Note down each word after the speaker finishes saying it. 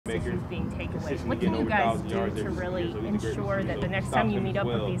decisions being taken away. What can you guys do to really ensure that the next time you meet up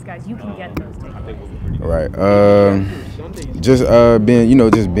with these guys, you can get those takeaways? Right. Just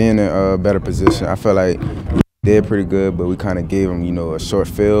being in a better position. I feel like we did pretty good, but we kind of gave them, a short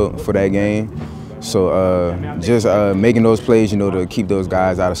field for that game. So just making those plays, to keep those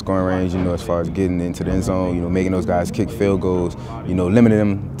guys out of scoring range, as far as getting into the end zone, making those guys kick field goals, limiting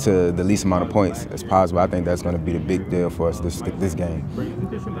them to the least amount of points as possible. I think that's going to be the big deal for us this game.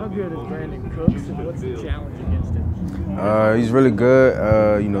 How good is Brandon Cooks, and what's the challenge against him? He's really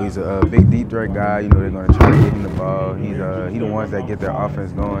good. He's a big deep threat guy. They're going to try to get him the ball. He's the ones that get their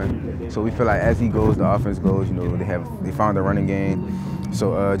offense going. So we feel like as he goes, the offense goes. They found the running game.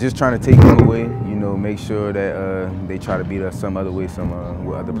 So just trying to take him away, make sure that they try to beat us some other way,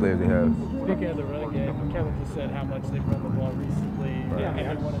 with other players they have. Speaking of the running game, Kevin just said how much they've run the ball recently. Right.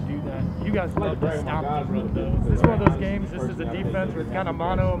 And they want to do that. You guys love to stop the run, though. Is this one of those games, just as a defense, with kind of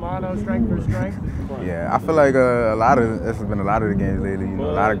mano, strength for strength? Yeah, I feel like this has been a lot of the games lately.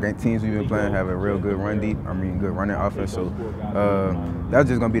 A lot of great teams we've been playing have a real good good running offense. So that's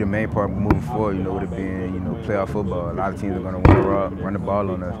just going to be the main part moving forward, with it being, playoff football. A lot of teams are going to want to run the ball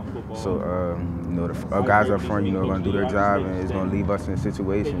on us. So, the guys up front, are going to do their job, and it's going to leave us in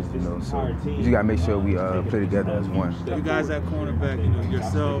situations, So you just got to make sure we play together as one. You guys at cornerback,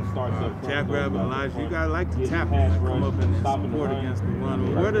 yourself, Jack Rabbit, Elijah, you guys like to tackle, come up and support against the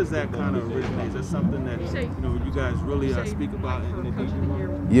run. Where does that kind of originate? Is that something that, you guys really speak about in the defense?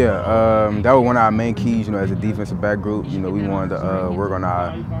 Yeah, that was one of our main keys, as a defensive back group. We wanted to work on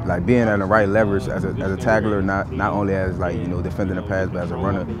our, being at the right leverage as a tackler, not only as, defending the pass, but as a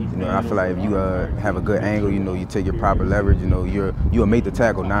runner. I feel like if you have a good angle, you take your proper leverage, you'll make the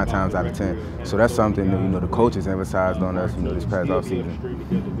tackle 9 times out of 10. So that's something, the coaches emphasized on us, this past offseason.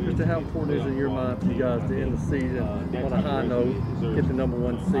 Just how important is it in your mind for you guys to end the season on a high note, get the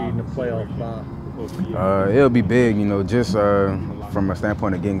 #1 seed in the playoff spot? It'll be big, just from a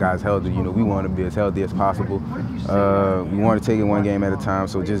standpoint of getting guys healthy. We want to be as healthy as possible. We want to take it one game at a time.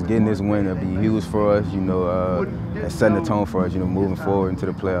 So just getting this win will be huge for us, and setting the tone for us, moving forward into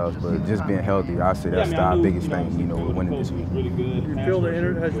the playoffs. But just being healthy, I say that's our biggest thing, with winning this week. Do you feel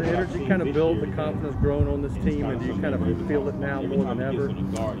has the energy kind of built, the confidence grown on this team, and do you kind of feel it now more than ever?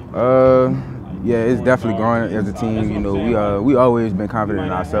 Yeah, it's definitely growing as a team. We always been confident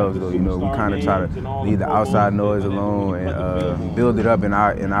in ourselves, though. We kind of try to leave the outside noise alone and build it up in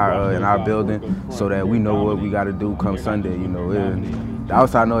our building, so that we know what we got to do come Sunday. The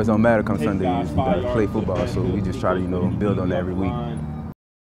outside noise don't matter come Sunday. We got to play football, so we just try to build on that every week.